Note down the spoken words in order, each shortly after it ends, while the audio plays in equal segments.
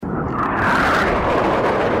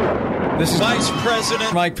This is Vice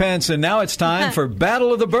President Mike Pence, and now it's time for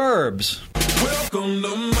Battle of the Burbs.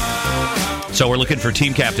 So we're looking for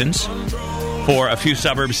team captains for a few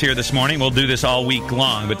suburbs here this morning. We'll do this all week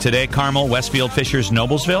long, but today, Carmel, Westfield, Fishers,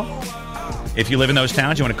 Noblesville. If you live in those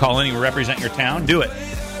towns, you want to call in, you represent your town, do it.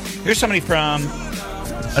 Here's somebody from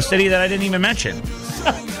a city that I didn't even mention.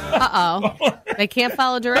 Uh-oh. They can't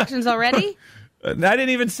follow directions already? I didn't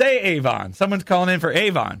even say Avon. Someone's calling in for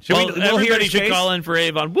Avon. Everybody should call in for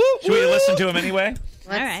Avon. Woo, should we listen to him anyway?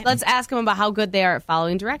 Let's ask them about how good they are at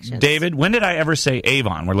following directions. David, when did I ever say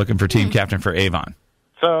Avon? We're looking for team captain for Avon.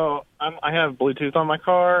 So I have Bluetooth on my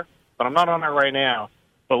car, but I'm not on it right now.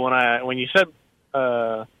 But when you said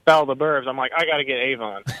Battle of the Burbs, I'm like, I got to get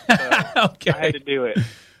Avon. So okay. I had to do it.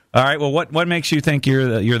 All right. Well, what makes you think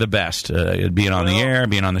you're the best? Being on the air,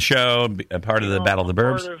 being on the show, a part of the Battle of the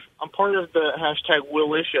Burbs. I'm part of the hashtag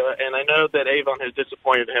Willisha, and I know that Avon has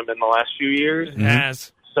disappointed him in the last few years. It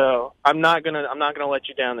has. So I'm not gonna let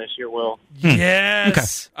you down this year, Will.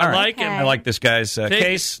 Yes, okay. I like him. I like this guy's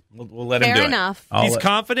case. We'll let him do it. Fair enough. He's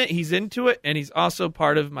confident. He's into it, and he's also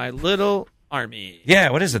part of my little army. Yeah,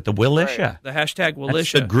 what is it? The Willisha. Right. The hashtag Willisha.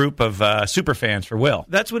 That's the group of super fans for Will.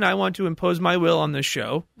 That's when I want to impose my will on this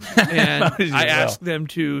show, and I ask them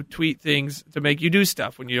to tweet things to make you do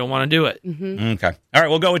stuff when you don't want to do it. Mm-hmm. Okay. All right,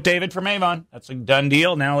 we'll go with David from Avon. That's a done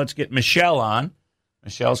deal. Now let's get Michelle on.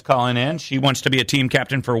 Michelle's calling in. She wants to be a team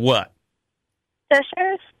captain for what?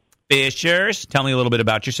 Fishers. Tell me a little bit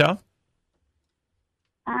about yourself.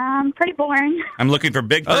 Pretty boring. I'm looking for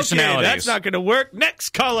big personalities. Okay, that's not going to work.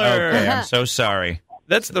 Next color. Okay, I'm so sorry.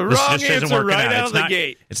 That's the This wrong just isn't answer working right out. out of the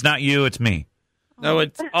gate. It's not you, it's me. No,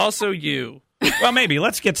 it's also you. Well, maybe.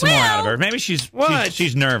 Let's get some more out of her. Maybe she's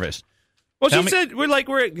nervous. Well, Tell she me- said,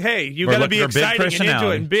 hey, you We're got to looking be for big exciting and into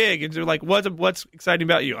personality. it and big. And they're like, what's exciting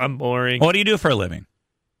about you? I'm boring. What do you do for a living?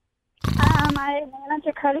 I manage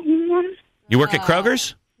a credit union. You work at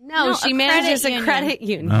Kroger's? No, she manages a credit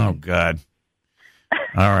union. Oh, God.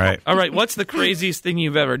 All right. All right, what's the craziest thing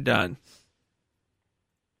you've ever done?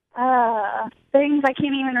 Things I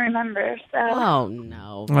can't even remember. So. Oh,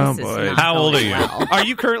 no. Oh, This is boy. not How old going are you? well. Are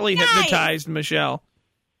you currently hypnotized, Michelle?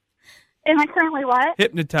 Am I currently what?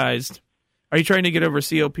 Hypnotized. Are you trying to get over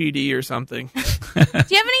COPD or something? Do you have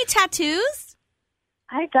any tattoos?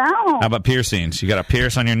 I don't. How about piercings? You got a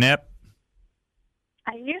pierce on your nip?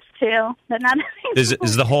 I used to, but not anymore.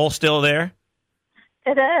 Is the hole still there?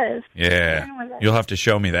 It is. Yeah. You'll have to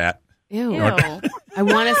show me that. Ew. Ew. I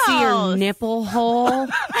want to see your Gross. nipple hole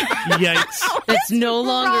Yikes. that's no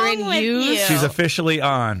longer wrong in with use. you? She's officially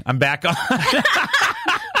on. I'm back on.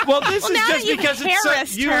 Well, this is now just you've because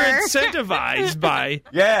harassed you were her. incentivized by...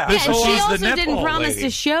 Yeah. This And whole she is the also didn't nipple promise lady. to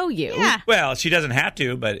show you. Yeah. Well, she doesn't have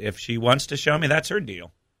to, but if she wants to show me, that's her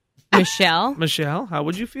deal. Michelle? Michelle, how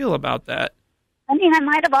would you feel about that? I mean, I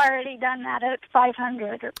might have already done that at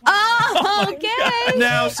 500. Or Oh, okay.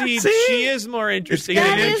 Now, see, she is more interesting.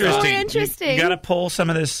 That than is more interesting. interesting. You got to pull some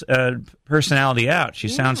of this personality out. She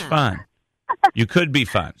sounds fun. You could be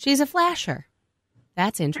fun. She's a flasher.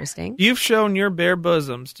 That's interesting. You've shown your bare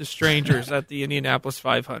bosoms to strangers at the Indianapolis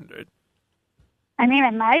 500. I mean,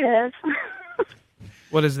 I might have.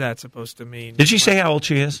 What is that supposed to mean? Did she say how old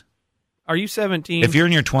she is? Are you 17? If you're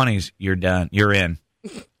in your 20s, you're done. You're in.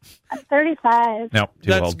 I'm 35. Nope, too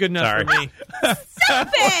That's old. good enough Sorry. for me. Stop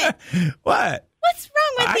it! What? What's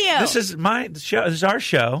wrong with you? This is my show. This is our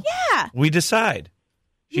show. Yeah. We decide.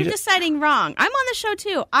 You're deciding wrong. I'm on the show,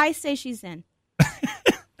 too. I say she's in.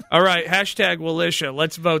 All right, hashtag Willisha.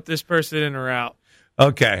 Let's vote this person in or out.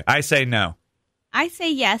 Okay, I say no. I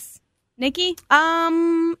say yes. Nikki?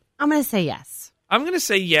 I'm going to say yes. I'm going to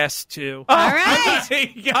say yes, too. All right.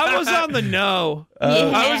 I was on the no. Yeah.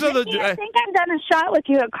 I was on the... I think I've done a shot with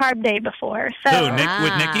you at Carb Day before. So Who, with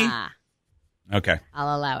Nikki? Ah, Okay.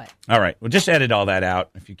 I'll allow it. All right. Well, just edit all that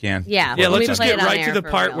out if you can. Yeah. Yeah, let let's me just play get it on right air to the for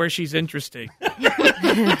part real. where she's interesting.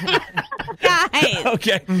 Guys.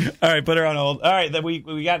 Okay. All right. Put her on hold. All right. Then we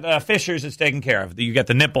got Fishers that's taken care of. You got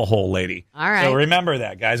the nipple hole lady. All right. So remember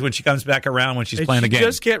that, guys, when she comes back around when she's And playing she the game.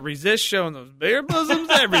 just can't resist showing those bare bosoms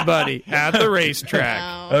to everybody at the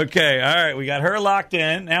racetrack. Okay. All right. We got her locked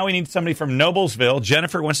in. Now we need somebody from Noblesville.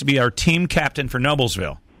 Jennifer wants to be our team captain for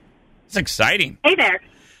Noblesville. It's exciting. Hey there.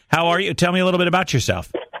 How are you? Tell me a little bit about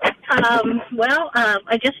yourself.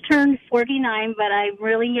 I just turned 49, but I'm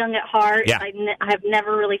really young at heart. Yeah. I have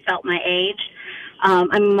never really felt my age.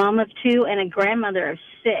 I'm a mom of 2 and a grandmother of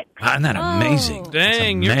 6. Isn't that amazing?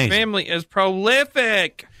 Dang, That's your amazing. family is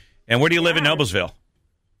prolific. And where do you live in Noblesville?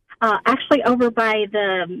 Actually, over by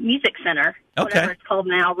the music center, Okay. whatever it's called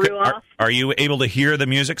now, Ruoff. Are you able to hear the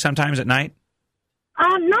music sometimes at night?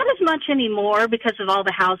 Not as much anymore because of all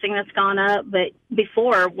the housing that's gone up, but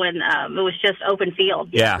before when it was just open field,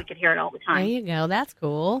 Yeah. we could hear it all the There time. you go. That's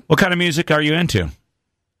cool. What kind of music are you into?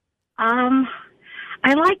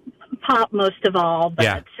 I like pop most of all, but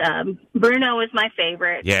Yeah. Bruno is my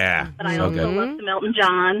favorite. Yeah, But I so also good. love some Elton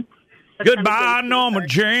John. Goodbye, Norma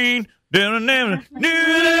Jean. I'm I'm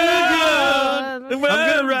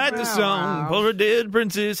gonna write the song for a dead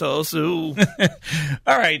princess also.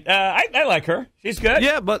 All right, I like her. She's good.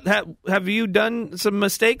 Yeah, but have you done some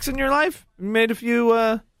mistakes in your life? Made a few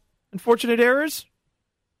unfortunate errors?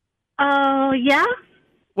 Oh, yeah?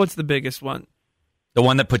 What's the biggest one? The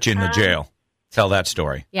one that put you in the jail. Tell that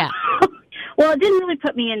story. Yeah. Well, it didn't really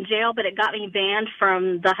put me in jail, but it got me banned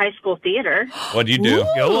from the high school theater. What do you do?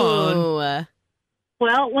 Go on. Ooh.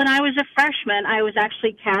 Well, when I was a freshman, I was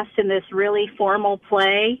actually cast in this really formal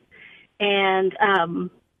play, and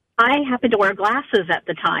I happened to wear glasses at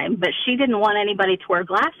the time, but she didn't want anybody to wear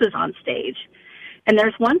glasses on stage. And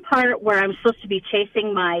there's one part where I'm supposed to be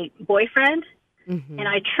chasing my boyfriend, and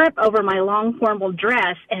I trip over my long formal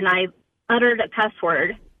dress, and I uttered a cuss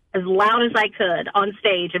word as loud as I could on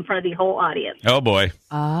stage in front of the whole audience. Oh, boy.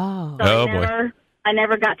 Oh. Oh, boy. I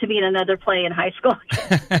never got to be in another play in high school.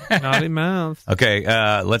 Naughty mouth. Okay,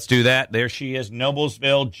 let's do that. There she is,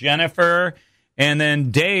 Noblesville, Jennifer. And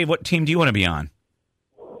then Dave, what team do you want to be on?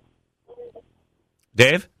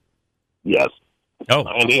 Dave? Yes. Oh,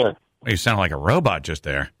 I'm here. you sound like a robot just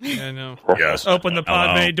there. I know. Yes. Open the pod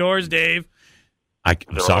Hello. bay doors, Dave. I'm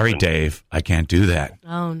sorry, open. Dave. I can't do that.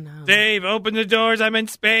 Oh, no. Dave, open the doors. I'm in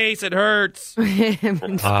space. It hurts.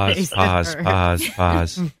 Pause.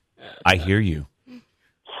 I hear you.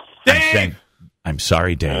 Dave! I'm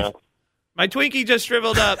sorry, Dave. My Twinkie just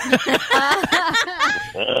shriveled up.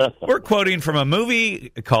 We're quoting from a movie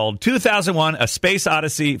called 2001: A Space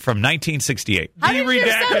Odyssey from 1968. How did you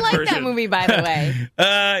redacted sound like that version. movie, by the way?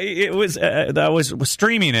 It was I was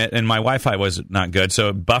streaming it, and my Wi-Fi was not good, so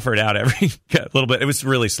it buffered out every little bit. It was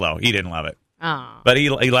really slow. He didn't love it, Oh. but he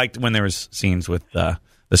liked when there was scenes with the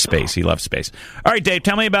space. He loved space. All right, Dave,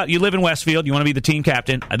 tell me about you. Live in Westfield. You want to be the team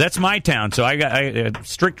captain? That's my town, so I got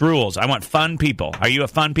strict rules. I want fun people. Are you a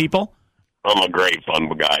fun people? I'm a great fun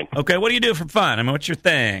guy. Okay, what do you do for fun? I mean, what's your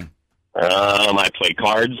thing? I play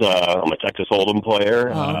cards. I'm a Texas Hold'em player.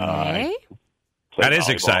 Okay. Play That is volleyball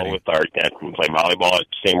exciting. Play volleyball at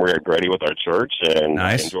St. Maria Grady with our church, and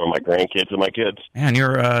Nice. I enjoy my grandkids and my kids. Man,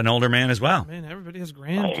 you're an older man as well. Man, everybody has I'm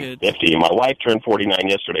grandkids. 50. My wife turned 49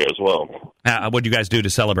 yesterday as well. What do you guys do to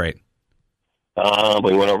celebrate?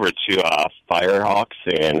 We went over to Firehawks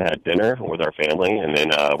and had dinner with our family, and then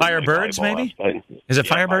we Firebirds, played volleyball maybe? last night. Is it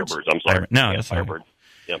Yeah, Firebirds? Firebirds. I'm sorry. No, yeah, it's Fire- Firebirds.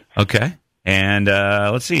 Yep. Okay. And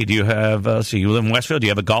let's see. Do you have? Let's see. You live in Westfield. Do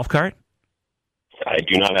you have a golf cart? I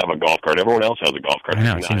do not have a golf cart. Everyone else has a golf cart. I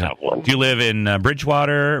know. I It do seems not have one. Do you live in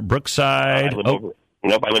Bridgewater, Brookside,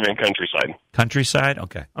 Nope, I live in countryside. Countryside?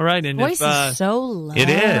 Okay. All right, and Voice if, is so low. It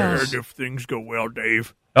is. if things go well,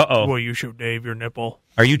 Dave, Uh-oh. will you show Dave your nipple?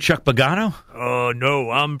 Are you Chuck Pagano? No,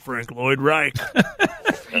 I'm Frank Lloyd Wright,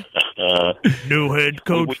 new head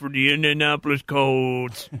coach for the Indianapolis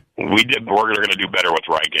Colts. We're going to do better with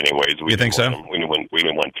Reich anyways. You think so? We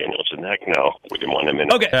didn't want Danielson. Heck no, we didn't want him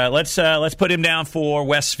in. Okay. Let's put him down for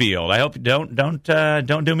Westfield. I hope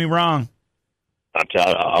don't do me wrong.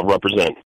 I'll represent.